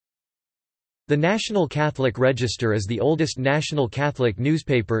The National Catholic Register is the oldest national Catholic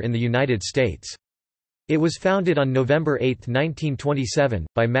newspaper in the United States. It was founded on November 8, 1927,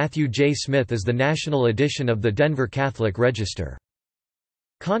 by Matthew J. Smith as the national edition of the Denver Catholic Register.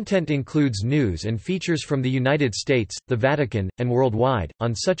 Content includes news and features from the United States, the Vatican, and worldwide,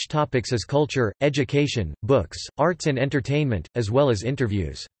 on such topics as culture, education, books, arts and entertainment, as well as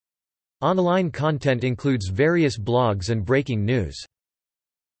interviews. Online content includes various blogs and breaking news.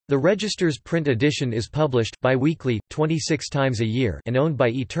 The Register's print edition is published biweekly, 26 times a year, and owned by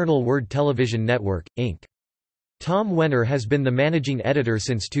Eternal Word Television Network, Inc. Tom Wenner has been the managing editor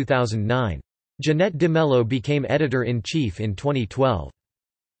since 2009. Jeanette DeMello became editor-in-chief in 2012.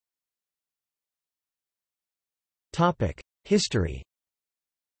 History.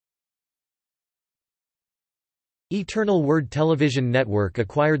 Eternal Word Television Network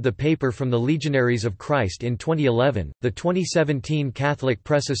acquired the paper from the Legionaries of Christ in 2011. The 2017 Catholic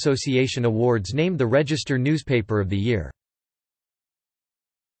Press Association Awards named the Register Newspaper of the Year.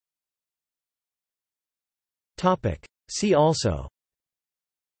 See also: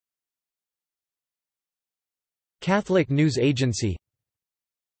 Catholic News Agency.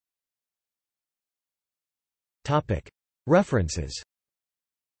 References